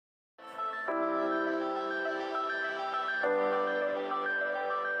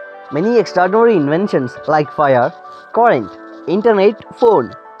Many extraordinary inventions like fire, current, internet,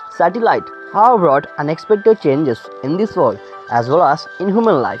 phone, satellite have brought unexpected changes in this world as well as in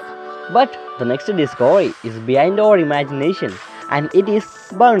human life. But the next discovery is behind our imagination and it is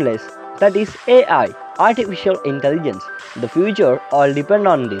boundless. That is AI, artificial intelligence. The future all depend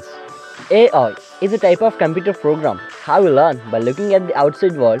on this. AI is a type of computer program how we learn by looking at the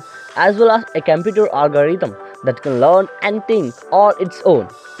outside world as well as a computer algorithm that can learn and think all its own.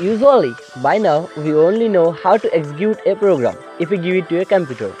 Usually, by now, we only know how to execute a program if we give it to a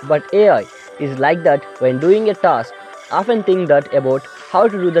computer. But AI is like that when doing a task, often think that about how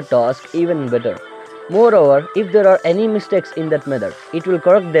to do the task even better. Moreover, if there are any mistakes in that method, it will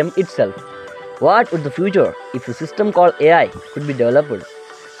correct them itself. What would the future if a system called AI could be developed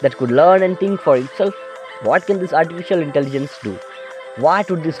that could learn and think for itself? What can this artificial intelligence do?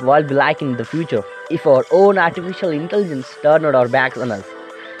 What would this world be like in the future if our own artificial intelligence turned our backs on us?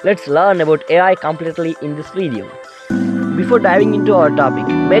 Let's learn about AI completely in this video. Before diving into our topic,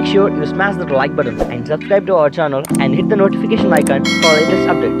 make sure you smash that like button and subscribe to our channel and hit the notification icon for latest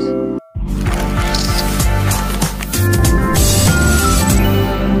updates.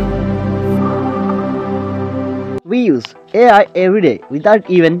 We use AI every day without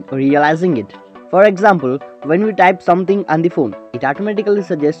even realizing it. For example, when we type something on the phone, it automatically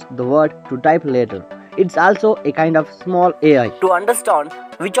suggests the word to type later. It's also a kind of small AI. To understand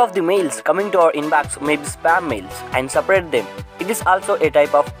which of the mails coming to our inbox may be spam mails and separate them, it is also a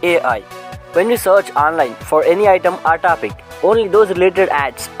type of AI. When we search online for any item or topic, only those related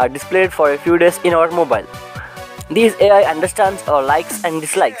ads are displayed for a few days in our mobile. This AI understands our likes and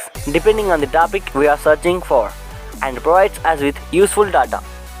dislikes depending on the topic we are searching for and provides us with useful data.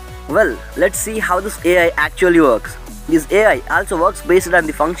 Well, let's see how this AI actually works. This AI also works based on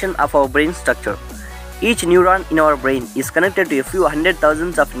the function of our brain structure. Each neuron in our brain is connected to a few hundred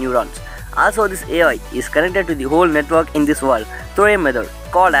thousands of neurons. Also, this AI is connected to the whole network in this world through a method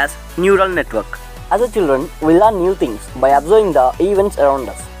called as neural network. As a children, we learn new things by observing the events around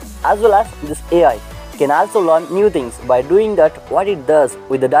us. As well as this AI can also learn new things by doing that what it does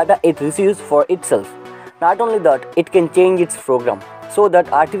with the data it receives for itself. Not only that, it can change its program so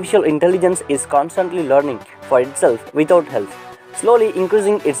that artificial intelligence is constantly learning for itself without help, slowly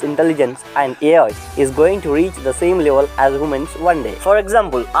increasing its intelligence, and AI is going to reach the same level as humans one day. For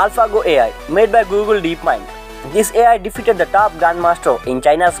example, AlphaGo AI, made by Google DeepMind. This AI defeated the top grandmaster in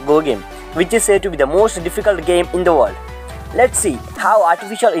China's Go game, which is said to be the most difficult game in the world. Let's see how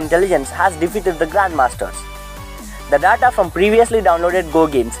artificial intelligence has defeated the grandmasters. The data from previously downloaded Go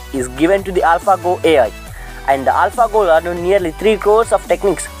games is given to the AlphaGo AI, and the AlphaGo learned nearly 3 crores of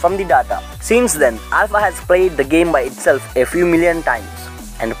techniques from the data. Since then, Alpha has played the game by itself a few million times,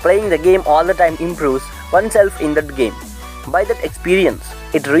 and playing the game all the time improves oneself in that game. By that experience,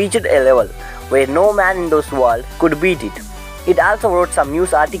 it reached a level where no man in this world could beat it. It also wrote some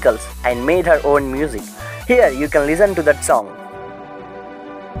news articles and made her own music. Here you can listen to that song.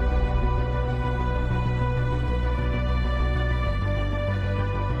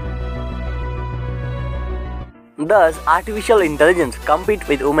 Thus, artificial intelligence competes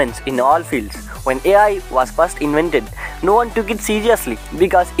with humans in all fields. When AI was first invented, no one took it seriously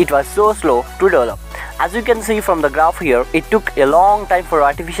because it was so slow to develop. As you can see from the graph here, it took a long time for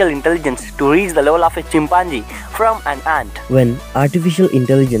artificial intelligence to reach the level of a chimpanzee from an ant. When artificial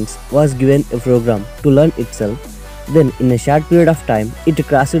intelligence was given a program to learn itself, then in a short period of time, it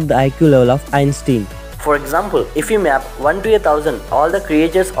crossed the IQ level of Einstein. For example, if you map 1 to 1000 all the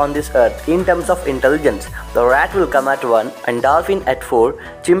creatures on this earth in terms of intelligence, the rat will come at 1 and dolphin at 4,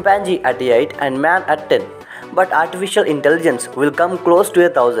 chimpanzee at 8 and man at 10. But artificial intelligence will come close to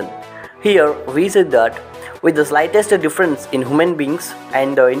 1000. Here we see that with the slightest difference in human beings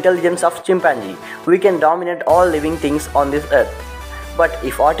and the intelligence of chimpanzee, we can dominate all living things on this earth. But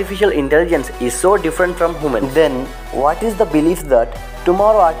if artificial intelligence is so different from human, then what is the belief that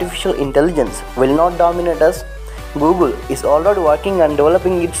tomorrow artificial intelligence will not dominate us? Google is already working on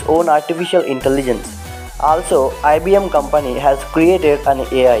developing its own artificial intelligence. Also, IBM company has created an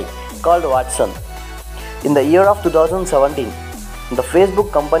AI called Watson. In the year of 2017, the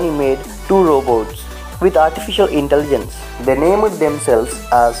Facebook company made 2 robots with artificial intelligence. They named themselves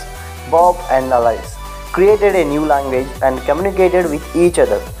as Bob and Alice, created a new language and communicated with each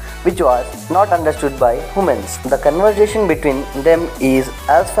other, which was not understood by humans. The conversation between them is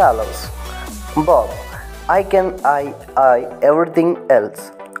as follows. Bob: I can I everything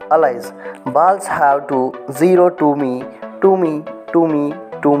else. Alice: balls have to 0 to me, to me, to me,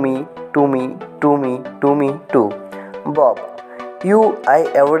 to me, to me, to me, to me, too. Bob: you, I,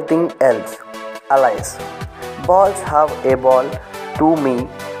 everything else. Alice: balls have a ball to me,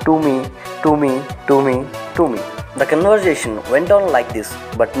 to me, to me, to me, to me. The conversation went on like this,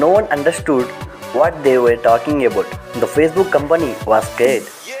 but no one understood what they were talking about. The Facebook company was scared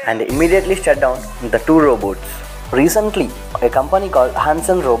and immediately shut down the two robots. Recently, a company called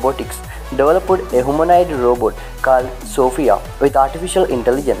Hanson Robotics developed a humanoid robot called Sophia with artificial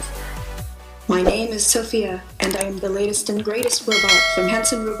intelligence. My name is Sophia, and I am the latest and greatest robot from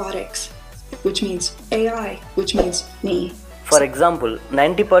Hanson Robotics, which means AI, which means me. For example,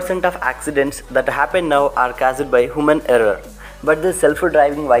 90% of accidents that happen now are caused by human error, but the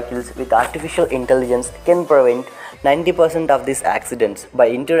self-driving vehicles with artificial intelligence can prevent 90% of these accidents by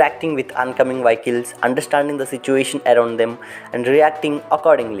interacting with oncoming vehicles, understanding the situation around them, and reacting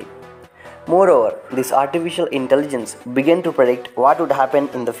accordingly. Moreover, this artificial intelligence began to predict what would happen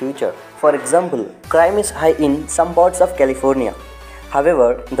in the future. For example, crime is high in some parts of California.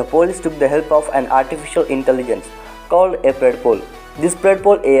 However, the police took the help of an artificial intelligence called a predpol. This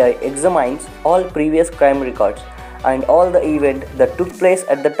predpol AI examines all previous crime records and all the events that took place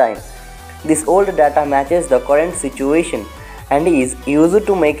at the time. This old data matches the current situation and is used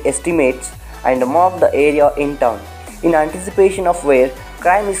to make estimates and map the area in town in anticipation of where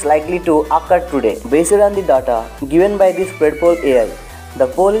crime is likely to occur today. Based on the data given by this predpol AI, the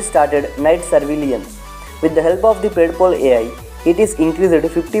police started night surveillance. With the help of the predpol AI, it is increased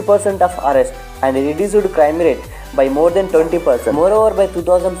 50% of arrest and reduced crime rate by more than 20%. Moreover, by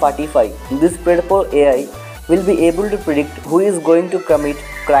 2045, this predpol AI will be able to predict who is going to commit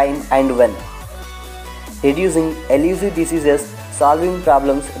crime and when, reducing elusive diseases, solving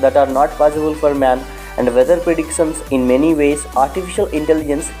problems that are not possible for man, and weather predictions. In many ways, artificial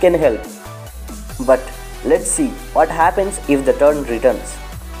intelligence can help. But let's see what happens if the turn returns.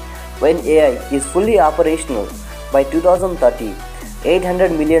 When AI is fully operational by 2030,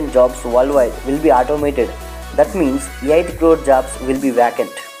 800 million jobs worldwide will be automated. That means 8 crore jobs will be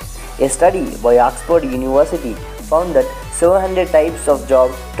vacant. A study by Oxford University found that 700 types of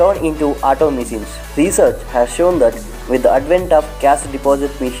jobs turn into auto machines. Research has shown that with the advent of cash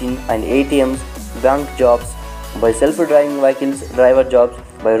deposit machine and ATMs, bank jobs, by self-driving vehicles, driver jobs,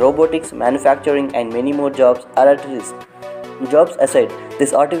 by robotics, manufacturing, and many more jobs are at risk. Jobs aside,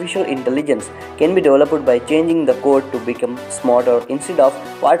 this artificial intelligence can be developed by changing the code to become smarter instead of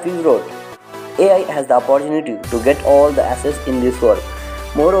what we wrote. AI has the opportunity to get all the assets in this world.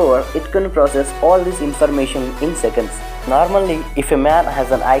 Moreover, it can process all this information in seconds. Normally, if a man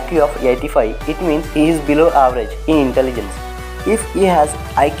has an IQ of 85, it means he is below average in intelligence. If he has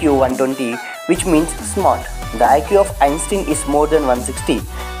IQ 120, which means smart. The IQ of Einstein is more than 160,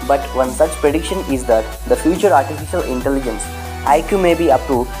 but one such prediction is that the future artificial intelligence IQ may be up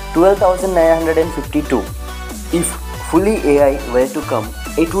to 12,952. If fully AI were to come,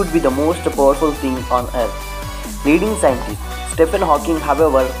 it would be the most powerful thing on earth. Leading scientist Stephen Hawking,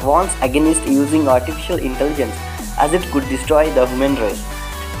 however, warns against using artificial intelligence as it could destroy the human race.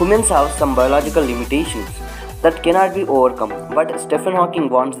 Humans have some biological limitations that cannot be overcome, but Stephen Hawking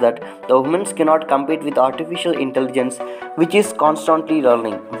warns that the humans cannot compete with artificial intelligence, which is constantly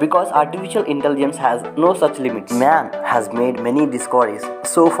learning, because artificial intelligence has no such limits. Man has made many discoveries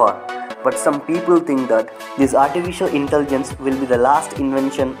so far, but some people think that this artificial intelligence will be the last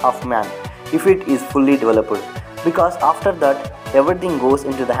invention of man if it is fully developed, because after that everything goes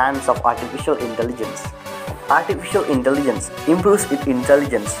into the hands of artificial intelligence. Artificial intelligence improves its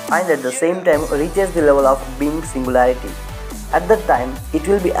intelligence and at the same time reaches the level of being singularity. At that time, it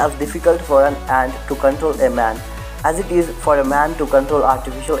will be as difficult for an ant to control a man as it is for a man to control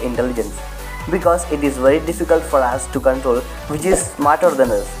artificial intelligence, because it is very difficult for us to control which is smarter than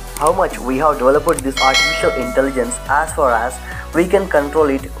us. How much we have developed this artificial intelligence, as far as we can control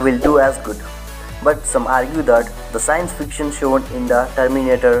it, will do as good. But some argue that the science fiction shown in the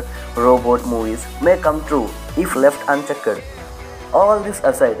Terminator robot movies may come true if left unchecked. All this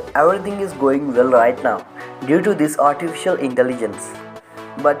aside, everything is going well right now due to this artificial intelligence.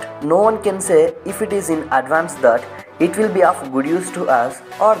 But no one can say if it is in advance that it will be of good use to us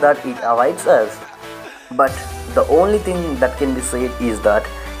or that it avoids us. But the only thing that can be said is that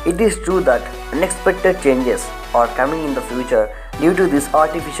it is true that unexpected changes are coming in the future due to this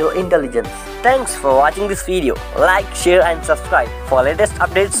artificial intelligence. Thanks for watching this video. Like, share and subscribe for latest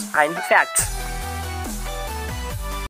updates and facts.